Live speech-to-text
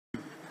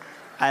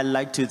I'd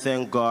like to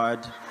thank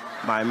God,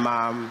 my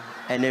mom,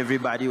 and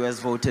everybody who has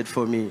voted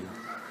for me.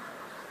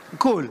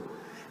 Cool.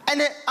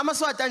 And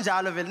amaswati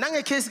anjalo vele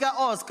nange case ka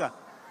Oscar.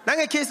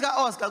 Nange case ka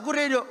Oscar ku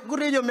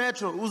radio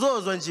Metro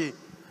uzozwa nje.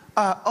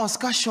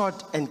 Oscar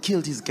shot and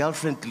killed his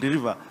girlfriend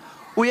River.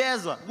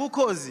 Uyezwa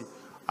kukhozi.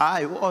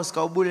 Hayi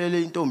uOscar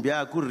ubulele intombi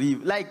yakhe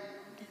uRiver. Like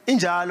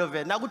injalo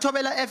vele.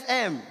 Nakuthobela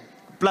FM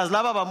plus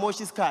laba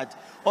bamoshi isikhathi.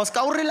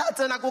 Oscar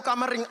urelaxe na ku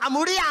kamaring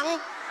amuriang.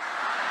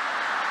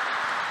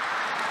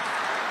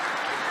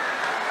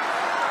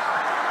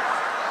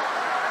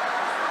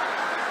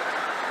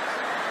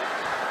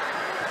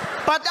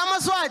 But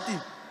amaswati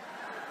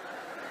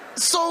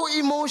so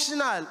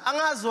emotional,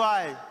 angazi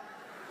why.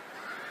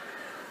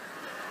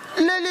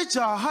 Leli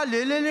jaha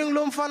leli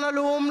ngilomfana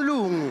lo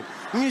womlungu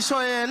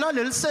ngisho yena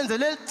lelisenze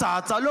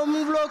lelitsatsa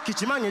lomuntu lo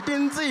gijima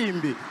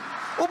ngetinsimbi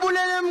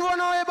ubulele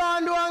embono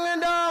webantu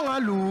angendanga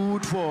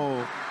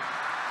lutho.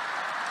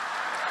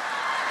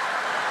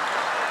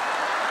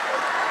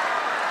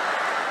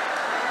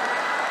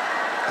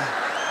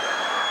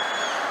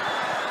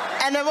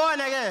 And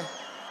ebona ke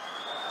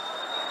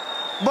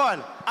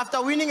Bon,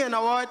 after winning an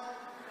award,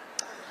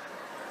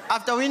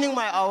 after winning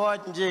my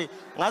award, nje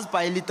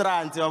ngazibhayela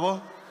itrans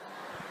yabo.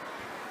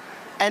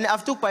 And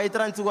after kubhayela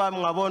itrans kwami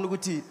ngabona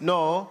ukuthi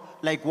no,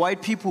 like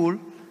white people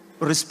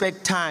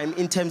respect time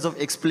in terms of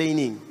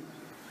explaining.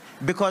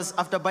 Because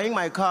after buying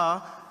my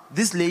car,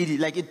 this lady,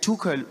 like it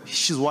took her,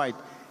 she's white,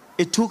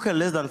 it took her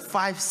less than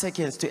 5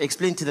 seconds to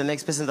explain to the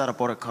next person that I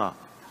bought a car.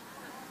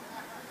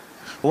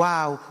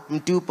 Wow,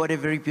 Mdu bought a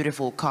very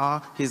beautiful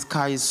car. His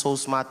car is so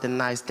smart and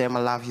nice. Damn,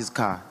 I love his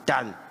car.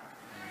 Done.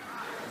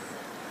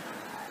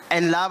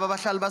 And lava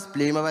bashalbas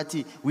blame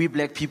abati. We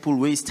black people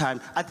waste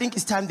time. I think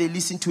it's time they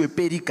listen to a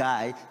petty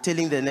guy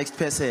telling the next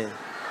person.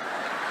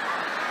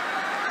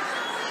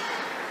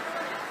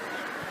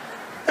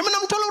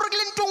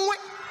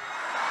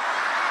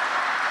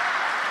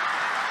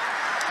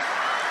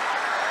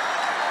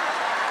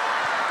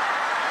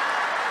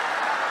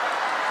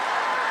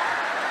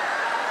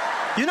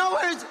 You know,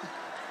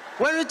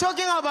 when we're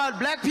talking about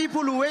black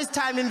people who waste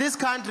time in this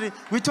country,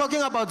 we're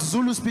talking about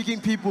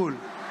Zulu-speaking people.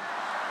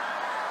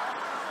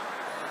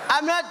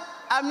 I'm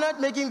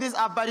not making this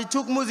up, but it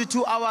took Muzi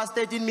 2 hours,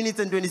 13 minutes,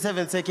 and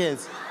 27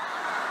 seconds.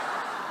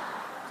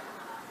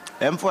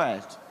 I'm for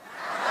it.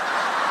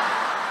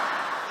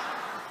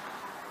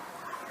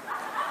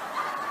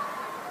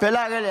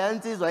 Phela ke le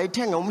nsizwa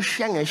ithenga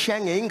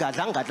umshenge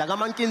ingadla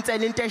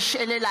kamankinsela into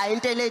eshelela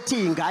into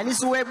elethi ingane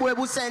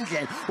isiwebuwebu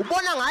sendlela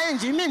ubona ngaye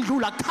nje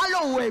imindlula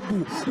kuqhala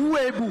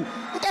uwebu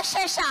into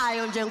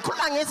esheshayo nje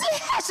ngikhuluma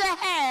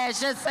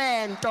ngesiheshe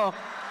sento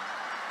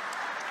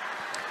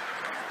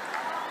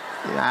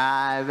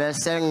hayi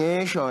bese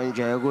ngisho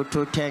nje ukuthi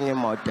uthenga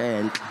imoto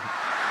enhle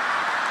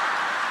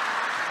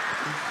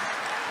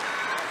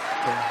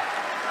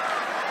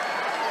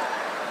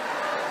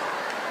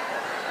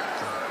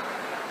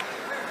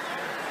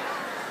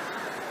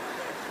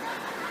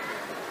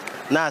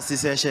Nasi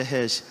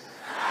seshe.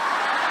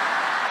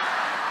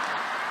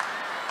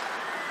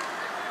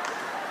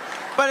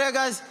 But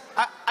guys,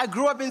 I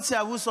grew up in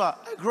Siyabuswa.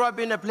 I grew up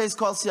in a place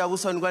called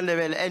Siyabuswa in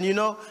Gwandebele. And you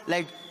know,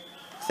 like,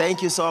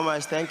 thank you so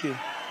much, thank you.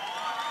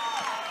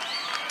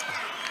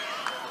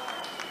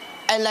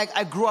 And like,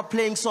 I grew up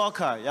playing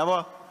soccer,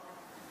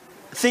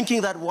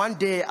 thinking that one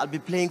day I'll be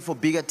playing for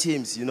bigger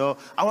teams, you know.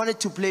 I wanted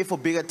to play for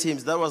bigger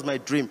teams. That was my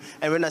dream.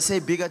 And when I say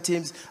bigger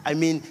teams, I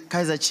mean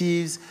Kaizer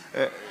Chiefs,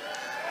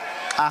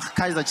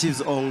 Kaizer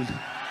Chiefs owned.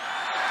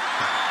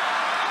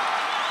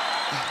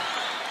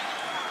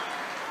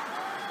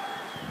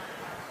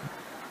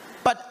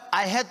 But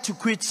I had to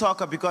quit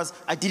soccer because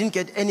I didn't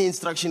get any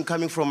instruction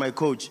coming from my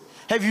coach.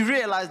 Have you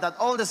realized that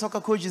all the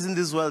soccer coaches in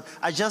this world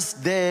are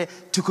just there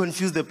to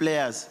confuse the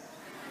players?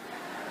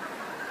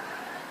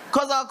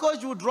 Because our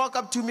coach would rock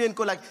up to me and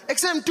go like,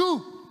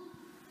 XM2.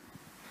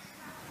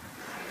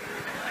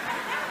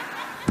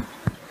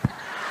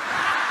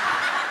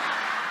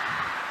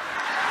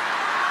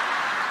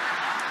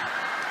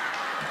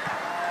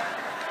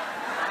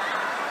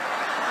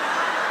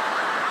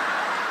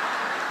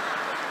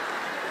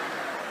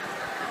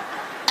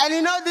 And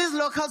you know these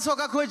local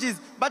soccer coaches,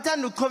 because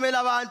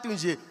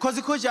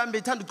the coach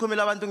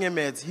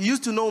he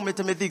used to know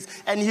mathematics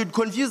and he'd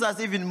confuse us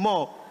even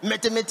more.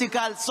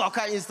 Mathematical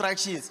soccer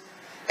instructions.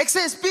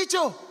 Excess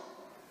picho.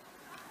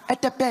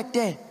 At the back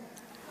there,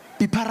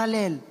 be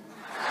parallel.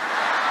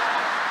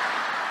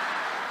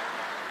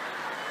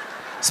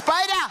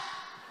 Spider,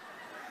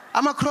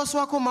 I'm a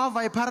crosswalk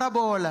over a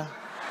parabola.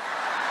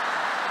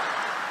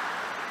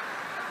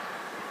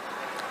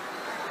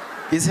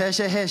 It's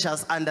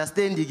heshe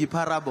understanding the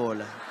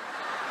parabola.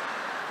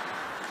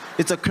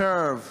 It's a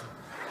curve.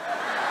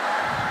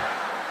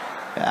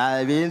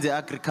 I mean the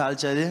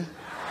agriculture.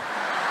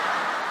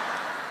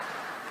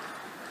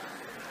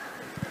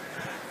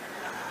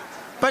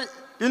 But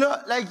you know,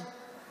 like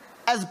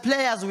as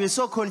players, we're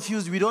so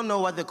confused. We don't know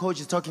what the coach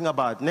is talking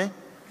about, ne?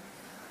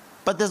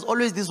 But there's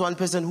always this one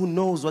person who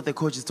knows what the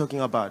coach is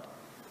talking about.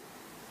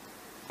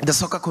 The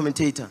soccer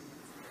commentator.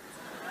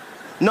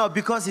 No,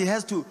 because he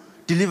has to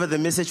deliver the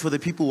message for the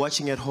people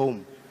watching at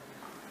home.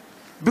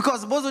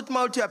 Because bozo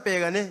tumauti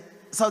apega ne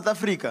South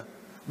Africa,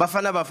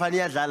 bafana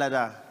yadlala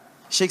da,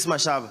 Shakes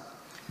Mashaba.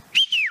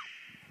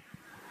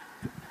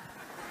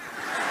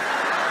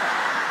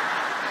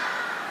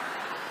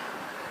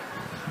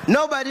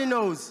 Nobody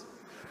knows.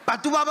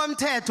 But ubaba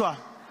mthethwa.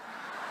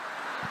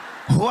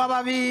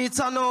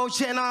 Wababitsa no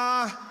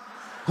chena.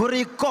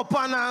 Huri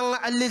kopanang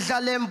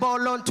alidlale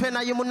mbolo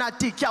ntwena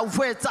yimunati kya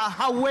ufwetsa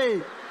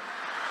hawe.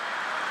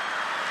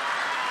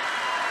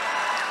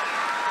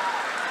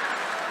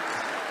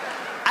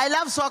 I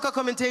love soccer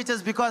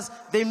commentators because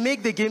they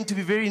make the game to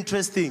be very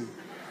interesting.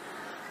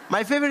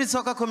 My favorite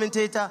soccer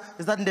commentator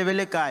is that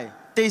Ndebele guy,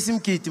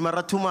 Teisim Kiti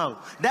Maratumang.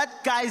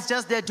 That guy is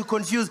just there to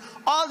confuse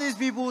all these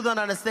people who don't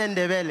understand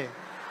Ndebele.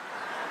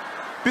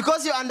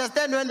 Because you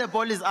understand when the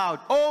ball is out,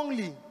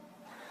 only.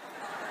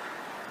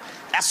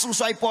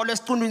 Asuswa ipolo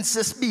esitundwini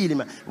sesibili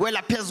ma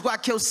wela phezu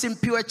kwakhe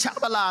uSimpiwe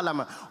Chabalala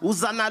ma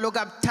uzanalo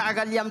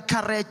kabuthaka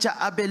liyamkhareja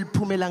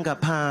abeliphumela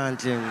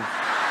ngaphandle.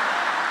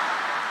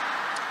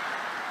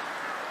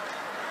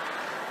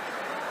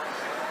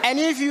 And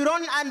if you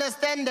don't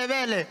understand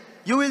Ndebele,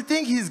 you will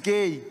think he's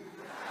gay.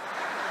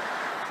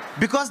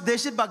 Because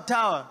Deshit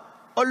Baktawa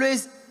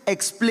always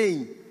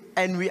explain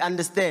and we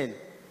understand.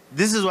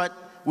 This is what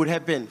would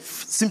happen.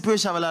 Simpiwe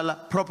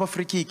Chabalala, proper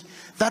free kick.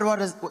 That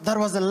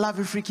was a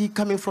lovely free kick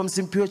coming from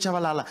Simpiwe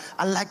Chabalala.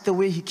 I like the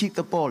way he kicked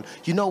the ball.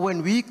 You know,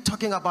 when we're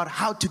talking about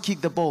how to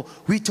kick the ball,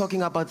 we're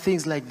talking about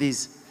things like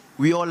this.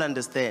 We all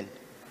understand.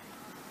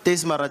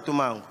 Tes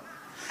Maratumang.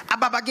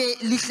 Ababage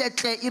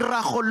lihletle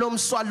irago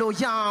lomswalo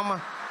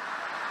yama.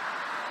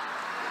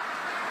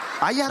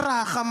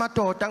 Ayaraga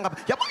madoda ngapha.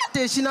 Yabona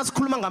teshina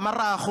sikhuluma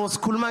ngamarago,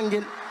 sikhuluma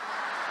ngeni.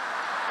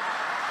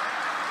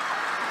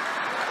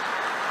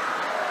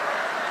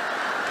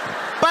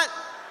 But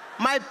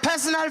my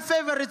personal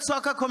favorite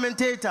soccer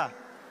commentator,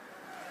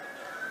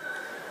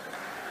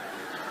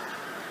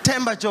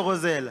 Themba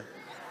Jogozela,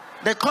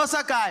 the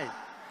Xhosa guy.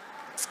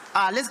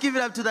 Let's give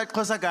it up to that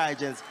Xhosa guy,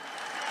 gents.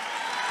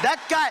 That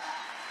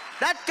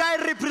guy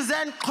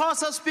represents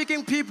Xhosa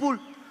speaking people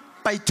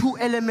by two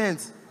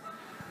elements.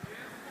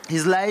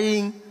 He's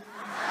lying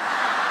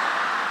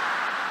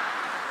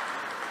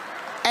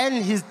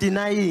and he's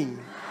denying.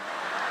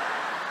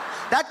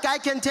 That guy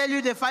can tell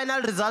you the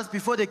final results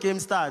before the game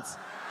starts.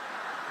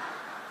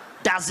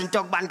 Doesn't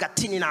talk about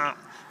Gatinina.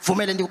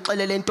 Vumele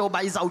ndikuxelele into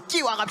ba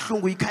izawutyiwa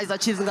kabuhlungu iKaizer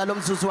Chiefs ngalo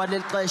mzuzu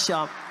waleli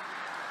xesha.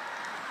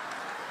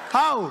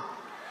 How?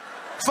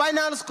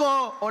 Final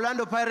score,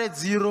 Orlando Pirates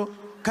 0,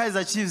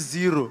 Kaizer Chiefs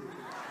 0.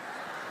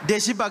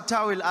 Deshi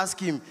Baktawa will ask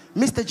him,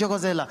 Mr.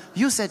 Jogozela,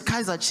 you said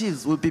Kaizer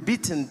Chiefs will be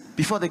beaten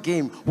before the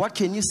game. What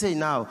can you say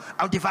now?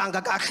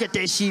 Awudivanga kahle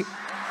Deshi.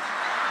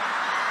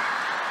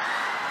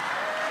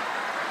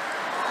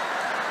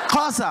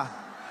 Xhosa.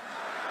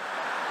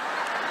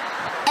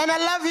 And I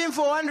love him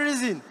for one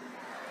reason.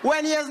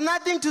 When he has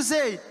nothing to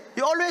say,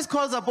 he always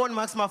calls upon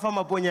Max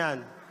Mafama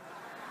Ponyan.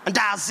 And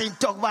doesn't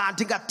talk about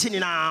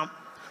Tingatinina.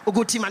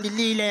 Uguti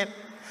mandilile,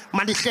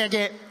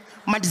 mandihleke,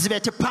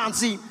 mandizibethe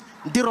phansi,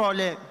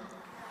 ndirole,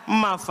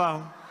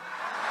 mafa.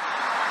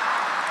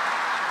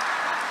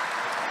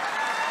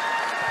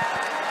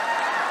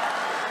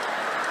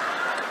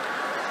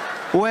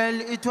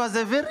 Well, it was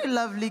a very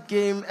lovely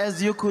game.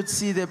 As you could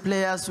see, the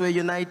players were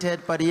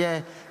united, but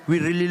yeah,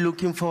 we're really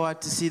looking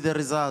forward to see the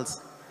results.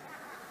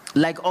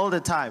 Like all the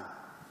time.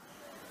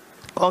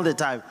 All the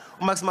time.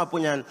 Max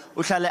Mapunyan,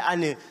 uhlale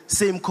ane,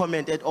 same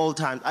comment at all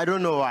times. I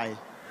don't know why.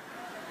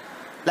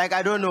 Like,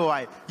 I don't know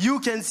why. You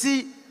can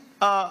see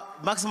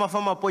Max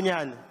Mafama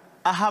Ponyan,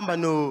 ahamba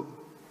no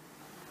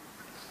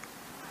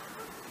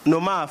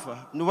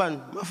mafa. No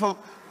one.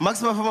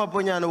 Max Mafama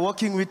Ponyan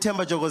walking with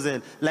Themba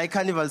Jogozela, like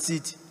Carnival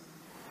City.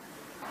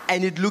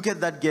 And he'd look at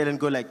that girl and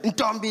go like,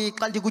 Ntombi,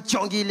 kanti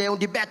kuchongile,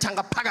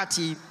 undibethanga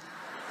phakathi.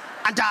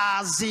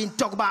 Andazi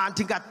ntokba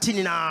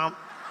antingathini na.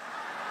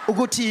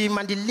 Uguthi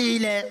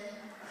mandilile,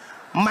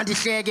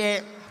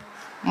 mandihleke,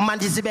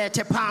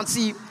 mandizibethe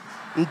phansi,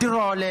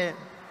 ndirole,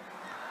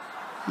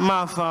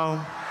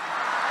 mafa.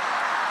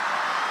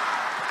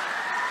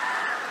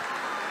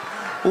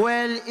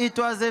 Well, it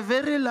was a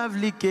very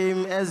lovely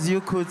game, as you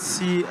could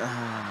see.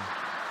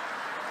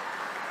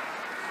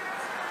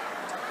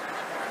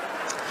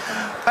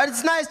 But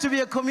it's nice to be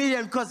a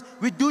comedian because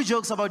we do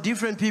jokes about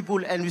different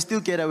people and we still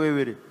get away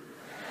with it.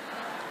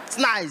 It's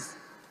nice.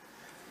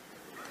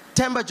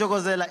 Themba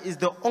Jogozela is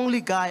the only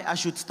guy I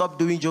should stop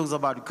doing jokes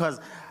about because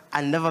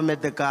I never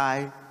met the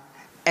guy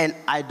and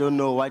I don't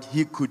know what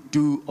he could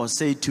do or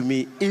say to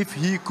me if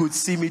he could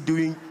see me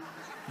doing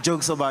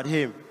jokes about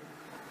him.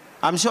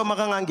 I'm sure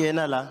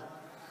makangangena la.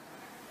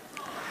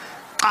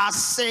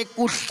 Ase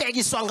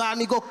kuhlekiswa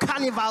ngami go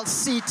Carnival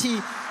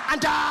City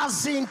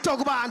andazi into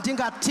kuba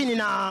ndingathini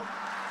na.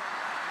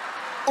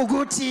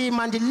 Uguthi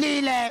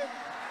mandilile,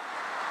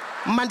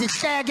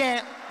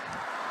 mandihleke,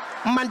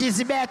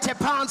 mandizibethe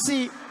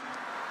phansi,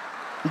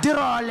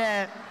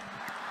 ndirole.